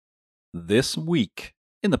This week,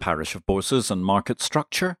 in the parish of Bourses and market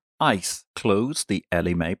structure, ICE closed the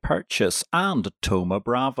Ellie Mae purchase and Thoma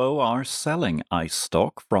Bravo are selling ICE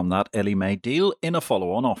stock from that Ellie Mae deal in a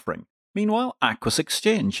follow-on offering. Meanwhile, Aquis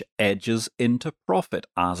Exchange edges into profit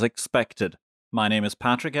as expected. My name is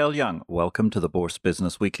Patrick L. Young. Welcome to the Bourse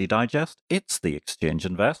Business Weekly Digest. It's the Exchange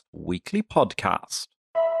Invest Weekly Podcast.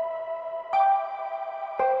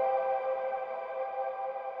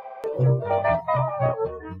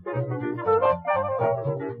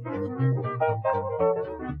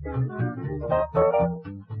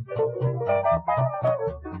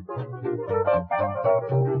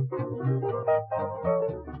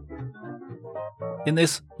 In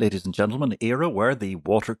this, ladies and gentlemen, era where the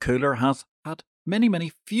water cooler has had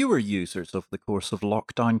many fewer users over the course of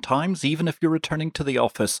lockdown times, even if you're returning to the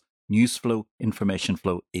office, news flow, information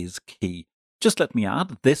flow is key. Just let me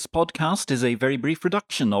add, this podcast is a very brief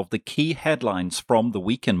reduction of the key headlines from the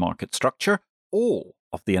week in market structure. All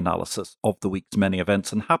of the analysis of the week's many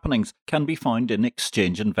events and happenings can be found in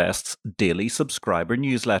Exchange Invest's daily subscriber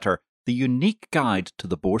newsletter, the unique guide to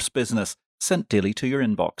the Bourse business, sent daily to your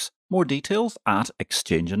inbox. More details at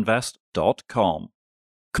exchangeinvest.com.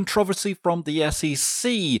 Controversy from the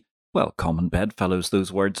SEC. Well, common bedfellows,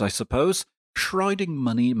 those words, I suppose. Shrouding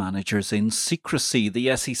money managers in secrecy,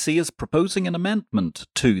 the SEC is proposing an amendment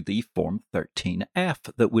to the Form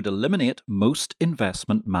 13F that would eliminate most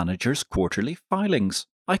investment managers' quarterly filings.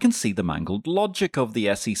 I can see the mangled logic of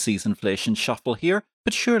the SEC's inflation shuffle here,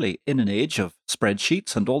 but surely in an age of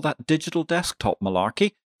spreadsheets and all that digital desktop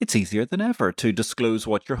malarkey, it's easier than ever to disclose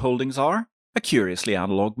what your holdings are. A curiously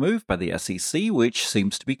analogue move by the SEC, which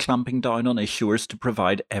seems to be clamping down on issuers to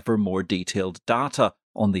provide ever more detailed data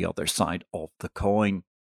on the other side of the coin.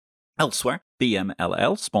 Elsewhere,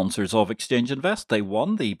 BMLL, sponsors of Exchange Invest, they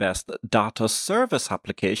won the Best Data Service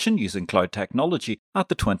Application using cloud technology at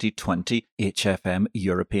the 2020 HFM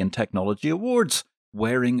European Technology Awards.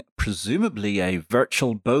 Wearing presumably a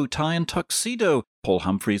virtual bow tie and tuxedo, Paul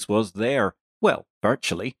Humphreys was there. Well,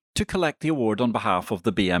 virtually, to collect the award on behalf of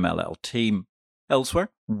the BMLL team. Elsewhere,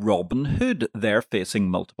 Robinhood, they're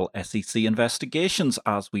facing multiple SEC investigations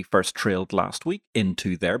as we first trailed last week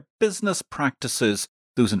into their business practices.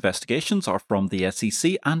 Those investigations are from the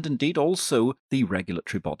SEC and indeed also the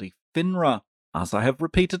regulatory body FINRA. As I have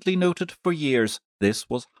repeatedly noted for years, this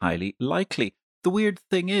was highly likely. The weird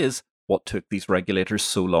thing is, what took these regulators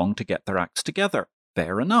so long to get their acts together?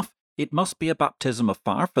 Fair enough. It must be a baptism of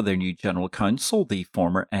fire for their new general counsel, the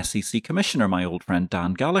former SEC commissioner, my old friend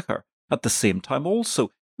Dan Gallagher. At the same time also,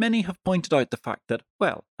 many have pointed out the fact that,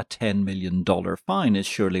 well, a $10 million fine is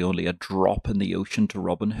surely only a drop in the ocean to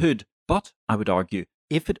Robinhood. But, I would argue,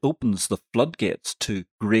 if it opens the floodgates to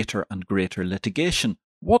greater and greater litigation,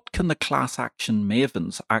 what can the class action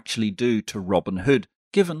mavens actually do to Robinhood,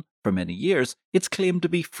 given, for many years, it's claimed to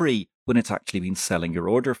be free when it's actually been selling your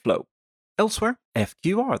order flow? Elsewhere,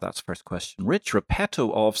 FQR, that's first question Rich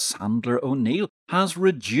Repetto of Sandler O'Neill, has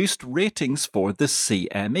reduced ratings for the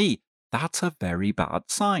CME. That's a very bad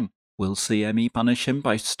sign. Will CME punish him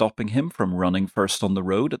by stopping him from running first on the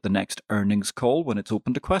road at the next earnings call when it's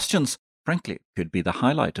open to questions? Frankly, it could be the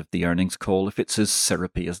highlight of the earnings call if it's as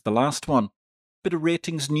syrupy as the last one. Bit of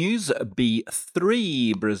ratings news,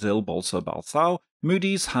 B3, Brazil Bolsa Balsao.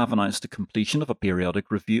 Moody's have announced the completion of a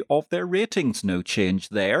periodic review of their ratings. No change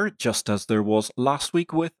there, just as there was last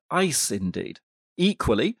week with ICE indeed.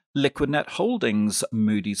 Equally, Liquidnet Holdings,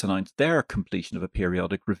 Moody's announced their completion of a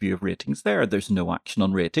periodic review of ratings there. There's no action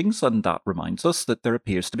on ratings, and that reminds us that there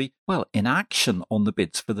appears to be, inaction on the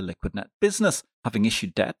bids for the Liquidnet business. Having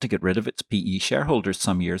issued debt to get rid of its PE shareholders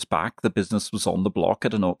some years back, the business was on the block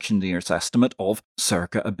at an auctioneer's estimate of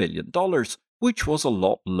circa $1 billion, which was a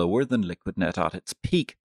lot lower than Liquidnet at its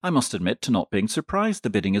peak. I must admit to not being surprised the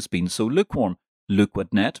bidding has been so lukewarm.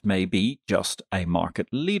 Liquidnet may be just a market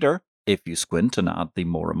leader, if you squint and add the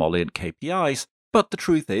more emollient KPIs, but the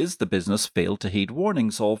truth is the business failed to heed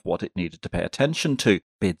warnings of what it needed to pay attention to.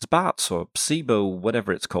 BIDS BATS or PSIBO,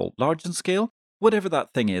 whatever it's called, large in scale? Whatever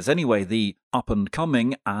that thing is, anyway, the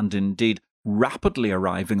up-and-coming and indeed rapidly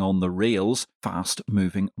arriving on the rails,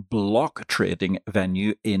 fast-moving block trading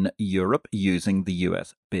venue in Europe using the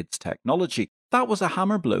US BIDS technology. That was a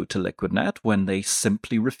hammer blow to Liquidnet when they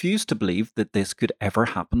simply refused to believe that this could ever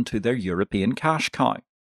happen to their European cash cow.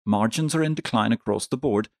 Margins are in decline across the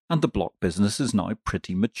board, and the block business is now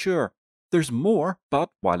pretty mature. There's more, but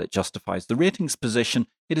while it justifies the ratings position,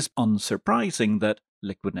 it is unsurprising that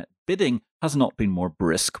Liquidnet bidding has not been more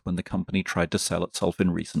brisk when the company tried to sell itself in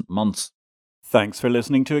recent months. Thanks for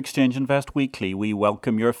listening to Exchange Invest Weekly. We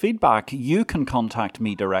welcome your feedback. You can contact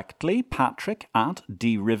me directly,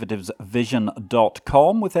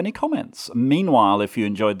 patrick@derivativesvision.com, with any comments. Meanwhile, if you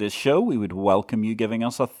enjoyed this show, we would welcome you giving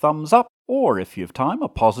us a thumbs up, or if you have time, a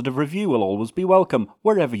positive review will always be welcome,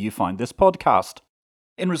 wherever you find this podcast.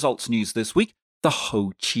 In results news this week, the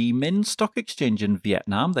Ho Chi Minh Stock Exchange in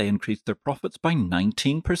Vietnam, they increased their profits by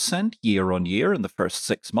 19% year on year in the first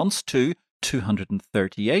 6 months to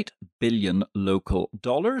 238 billion local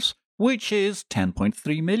dollars, which is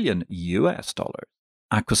 10.3 million US dollars.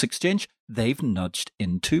 Aquis Exchange, they've nudged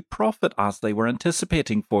into profit as they were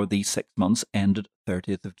anticipating for the 6 months ended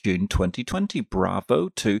 30th of June 2020. Bravo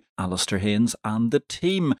to Alistair Haynes and the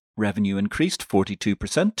team. Revenue increased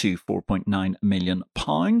 42% to £4.9 million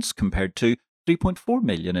compared to 3.4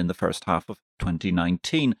 million in the first half of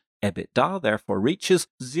 2019. EBITDA therefore reaches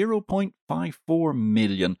 0.54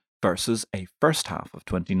 million versus a first half of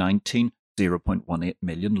 2019 0.18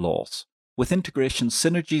 million loss. With integration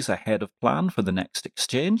synergies ahead of plan for the next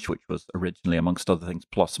exchange, which was originally, amongst other things,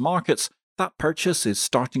 Plus Markets, that purchase is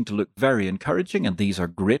starting to look very encouraging, and these are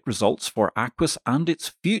great results for Aquis and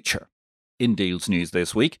its future. In deals news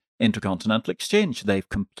this week, Intercontinental Exchange, they've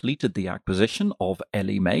completed the acquisition of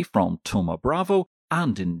Ellie Mae from Thoma Bravo,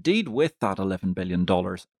 and indeed with that $11 billion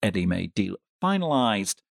Ellie Mae deal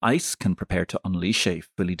finalised, ICE can prepare to unleash a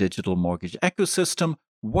fully digital mortgage ecosystem,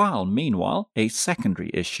 while meanwhile a secondary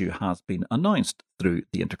issue has been announced through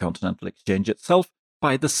the Intercontinental Exchange itself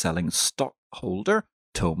by the selling stockholder,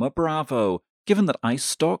 Thoma Bravo. Given that ICE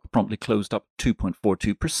stock promptly closed up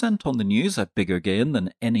 2.42% on the news, a bigger gain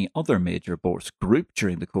than any other major bourse group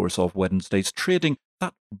during the course of Wednesday's trading,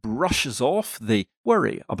 that brushes off the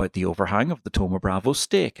worry about the overhang of the Thoma Bravo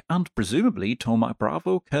stake, and presumably Thoma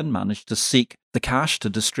Bravo can manage to seek the cash to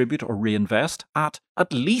distribute or reinvest at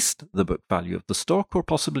least the book value of the stock, or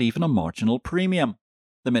possibly even a marginal premium.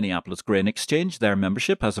 The Minneapolis Grain Exchange, their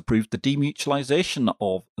membership has approved the demutualization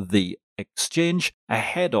of the exchange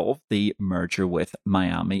ahead of the merger with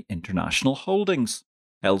Miami International Holdings.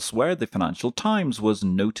 Elsewhere, the Financial Times was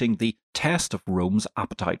noting the test of Rome's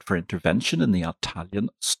appetite for intervention in the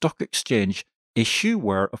Italian Stock Exchange issue,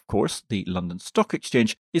 where, of course, the London Stock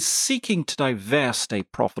Exchange is seeking to divest a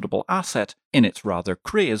profitable asset in its rather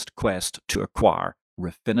crazed quest to acquire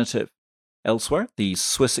Refinitiv. Elsewhere, the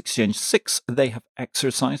Swiss Exchange 6, they have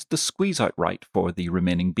exercised the squeeze-out right for the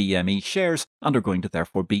remaining BME shares and are going to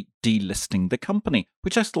therefore be delisting the company,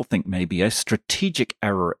 which I still think may be a strategic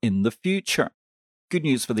error in the future. Good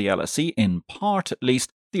news for the LSE, in part at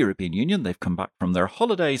least. The European Union, they've come back from their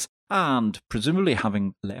holidays and, presumably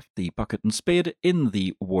having left the bucket and spade in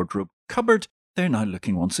the wardrobe cupboard, they're now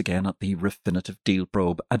looking once again at the Refinitiv deal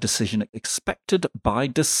probe, a decision expected by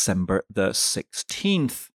December the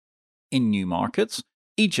 16th. In new markets,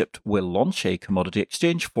 Egypt will launch a commodity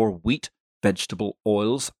exchange for wheat, vegetable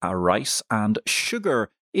oils, rice and sugar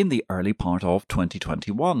in the early part of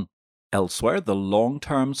 2021. Elsewhere, the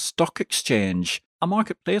Long-Term Stock Exchange, a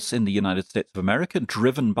marketplace in the United States of America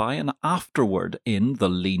driven by an afterword in the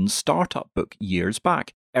Lean Startup book years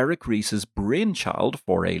back. Eric Ries's brainchild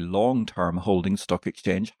for a long-term holding stock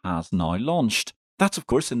exchange has now launched. That's, of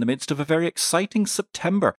course, in the midst of a very exciting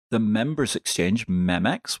September. The members exchange,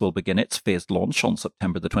 MEMEX, will begin its phased launch on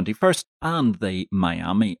September the 21st, and the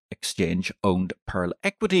Miami Exchange-owned Pearl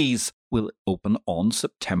Equities will open on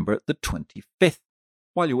September the 25th.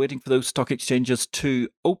 While you're waiting for those stock exchanges to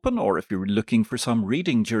open, or if you're looking for some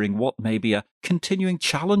reading during what may be a continuing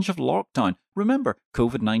challenge of lockdown, remember,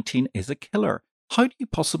 COVID-19 is a killer. How do you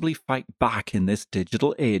possibly fight back in this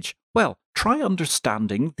digital age? Well, try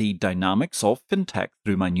understanding the dynamics of fintech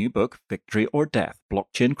through my new book, Victory or Death,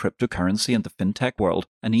 Blockchain, Cryptocurrency and the Fintech World,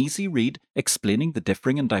 an easy read explaining the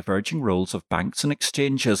differing and diverging roles of banks and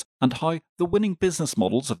exchanges and how the winning business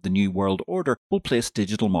models of the New World Order will place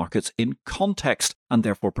digital markets in context and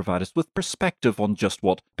therefore provide us with perspective on just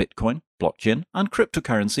what Bitcoin, blockchain and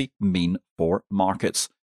cryptocurrency mean for markets.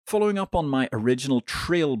 Following up on my original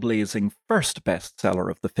trailblazing first bestseller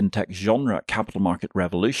of the fintech genre, Capital Market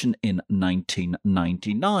Revolution, in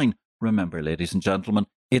 1999, remember, ladies and gentlemen,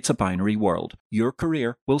 it's a binary world. Your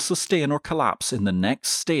career will sustain or collapse in the next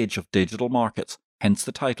stage of digital markets, hence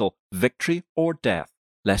the title, Victory or Death,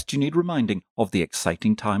 lest you need reminding of the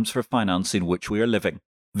exciting times for finance in which we are living.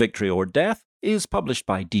 Victory or Death is published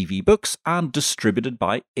by DV Books and distributed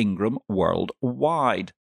by Ingram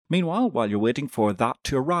worldwide. Meanwhile, while you're waiting for that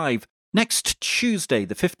to arrive, next Tuesday,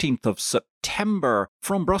 the 15th of September,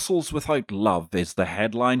 From Brussels Without Love is the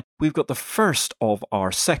headline. We've got the first of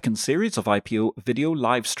our second series of IPO video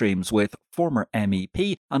live streams with former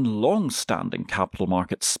MEP and long-standing capital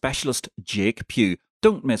markets specialist Jake Pugh.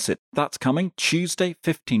 Don't miss it. That's coming Tuesday,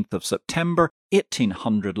 15th of September,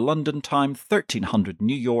 1800 London time, 1300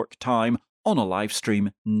 New York time, on a live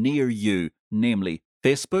stream near you, namely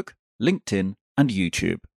Facebook, LinkedIn, and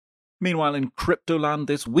YouTube. Meanwhile, in Cryptoland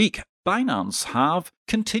this week, Binance have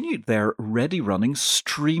continued their ready-running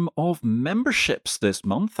stream of memberships this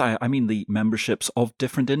month. I mean the memberships of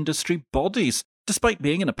different industry bodies. Despite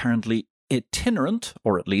being an apparently itinerant,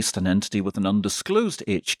 or at least an entity with an undisclosed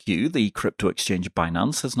HQ, the crypto exchange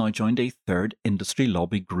Binance has now joined a third industry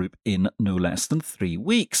lobby group in no less than 3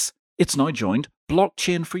 weeks. It's now joined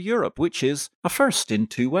Blockchain for Europe, which is a first in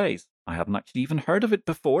 2 ways. I hadn't actually even heard of it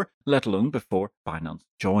before, let alone before Binance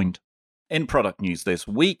joined. In product news this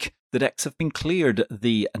week, the decks have been cleared.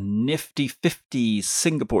 The Nifty 50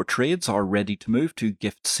 Singapore trades are ready to move to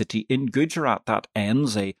Gift City in Gujarat. That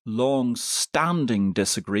ends a long-standing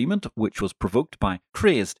disagreement, which was provoked by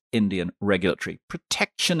crazed Indian regulatory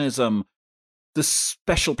protectionism. The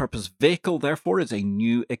special purpose vehicle, therefore, is a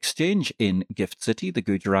new exchange in Gift City, the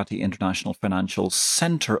Gujarati International Financial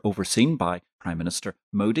Centre, overseen by Prime Minister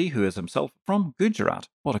Modi, who is himself from Gujarat.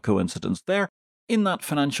 What a coincidence there. In that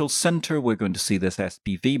financial centre, we're going to see this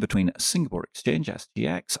SPV between Singapore Exchange,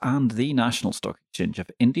 SGX, and the National Stock Exchange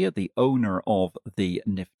of India, the owner of the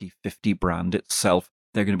Nifty 50 brand itself.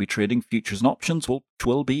 They're going to be trading futures and options, which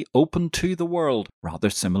will be open to the world, rather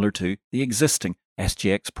similar to the existing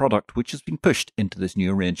SGX product, which has been pushed into this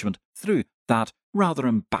new arrangement through that rather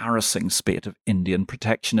embarrassing spate of Indian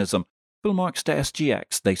protectionism. Full marks to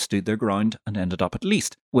SGX, they stood their ground and ended up at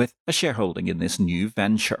least with a shareholding in this new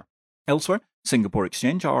venture. Elsewhere, Singapore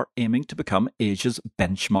Exchange are aiming to become Asia's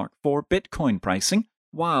benchmark for Bitcoin pricing,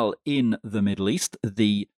 while in the Middle East,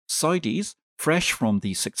 the Saudis, fresh from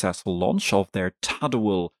the successful launch of their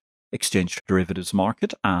Tadawul exchange derivatives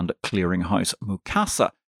market and clearinghouse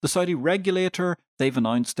Mukasa, the Saudi regulator, they've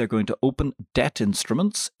announced they're going to open debt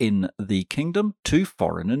instruments in the kingdom to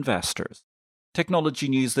foreign investors. Technology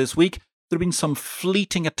news this week. There have been some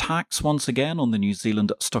fleeting attacks once again on the New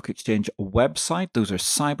Zealand Stock Exchange website. Those are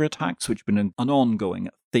cyber attacks, which have been an ongoing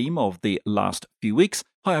theme of the last few weeks.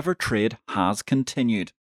 However, trade has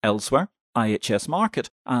continued. Elsewhere, IHS Markit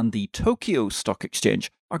and the Tokyo Stock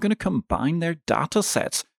Exchange are going to combine their data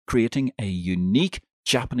sets, creating a unique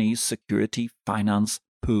Japanese security finance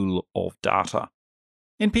pool of data.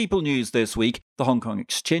 In people news this week, the Hong Kong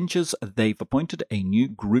exchanges, they've appointed a new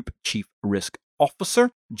group chief risk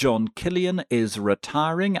officer. John Killian is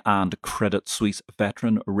retiring, and Credit Suisse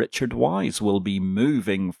veteran Richard Wise will be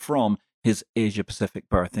moving from his Asia-Pacific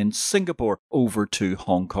berth in Singapore over to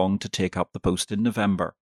Hong Kong to take up the post in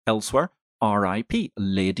November. Elsewhere, RIP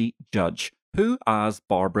Lady Judge, who, as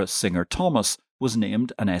Barbara Singer-Thomas, was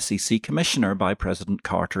named an SEC commissioner by President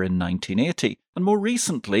Carter in 1980, and more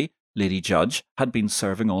recently, Lady Judge had been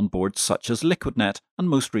serving on boards such as Liquidnet and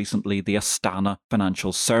most recently the Astana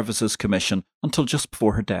Financial Services Commission until just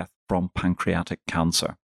before her death from pancreatic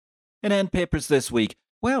cancer. In End Papers this week,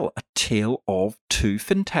 well, a tale of two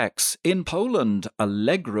fintechs. In Poland,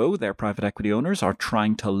 Allegro, their private equity owners, are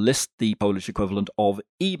trying to list the Polish equivalent of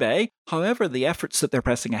eBay. However, the efforts that they're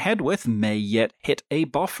pressing ahead with may yet hit a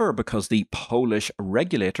buffer because the Polish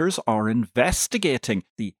regulators are investigating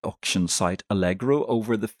the auction site Allegro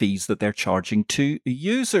over the fees that they're charging to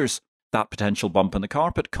users. That potential bump in the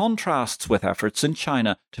carpet contrasts with efforts in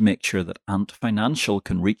China to make sure that Ant Financial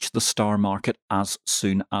can reach the star market as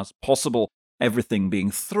soon as possible. Everything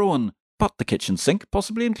being thrown but the kitchen sink,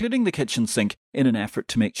 possibly including the kitchen sink, in an effort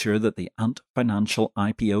to make sure that the Ant Financial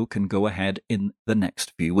IPO can go ahead in the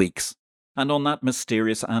next few weeks. And on that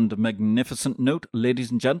mysterious and magnificent note,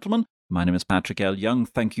 ladies and gentlemen, my name is Patrick L. Young.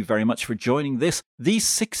 Thank you very much for joining this, the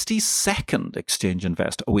 62nd Exchange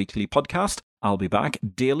Invest Weekly podcast. I'll be back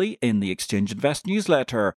daily in the Exchange Invest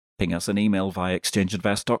newsletter. Ping us an email via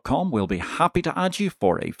exchangeinvest.com. We'll be happy to add you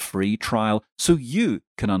for a free trial so you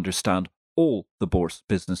can understand all the Bourse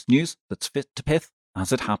business news that's fit to pith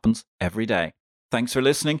as it happens every day. Thanks for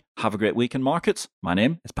listening. Have a great week in markets. My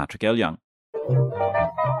name is Patrick L. Young.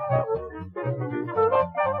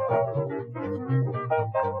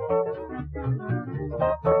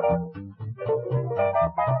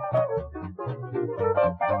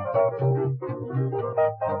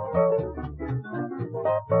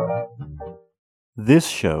 This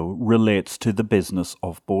show relates to the business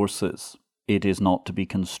of bourses. It is not to be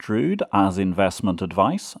construed as investment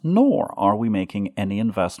advice, nor are we making any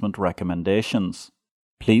investment recommendations.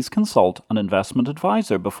 Please consult an investment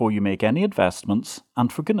advisor before you make any investments,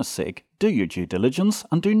 and for goodness sake, do your due diligence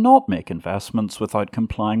and do not make investments without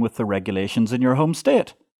complying with the regulations in your home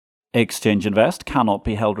state. Exchange Invest cannot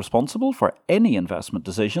be held responsible for any investment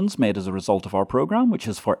decisions made as a result of our program, which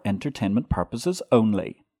is for entertainment purposes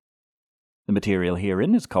only. The material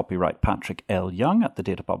herein is copyright Patrick L. Young at the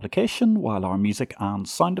date of publication, while our music and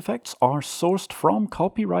sound effects are sourced from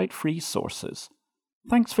copyright-free sources.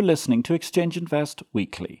 Thanks for listening to Exchange Invest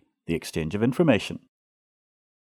Weekly, the exchange of information.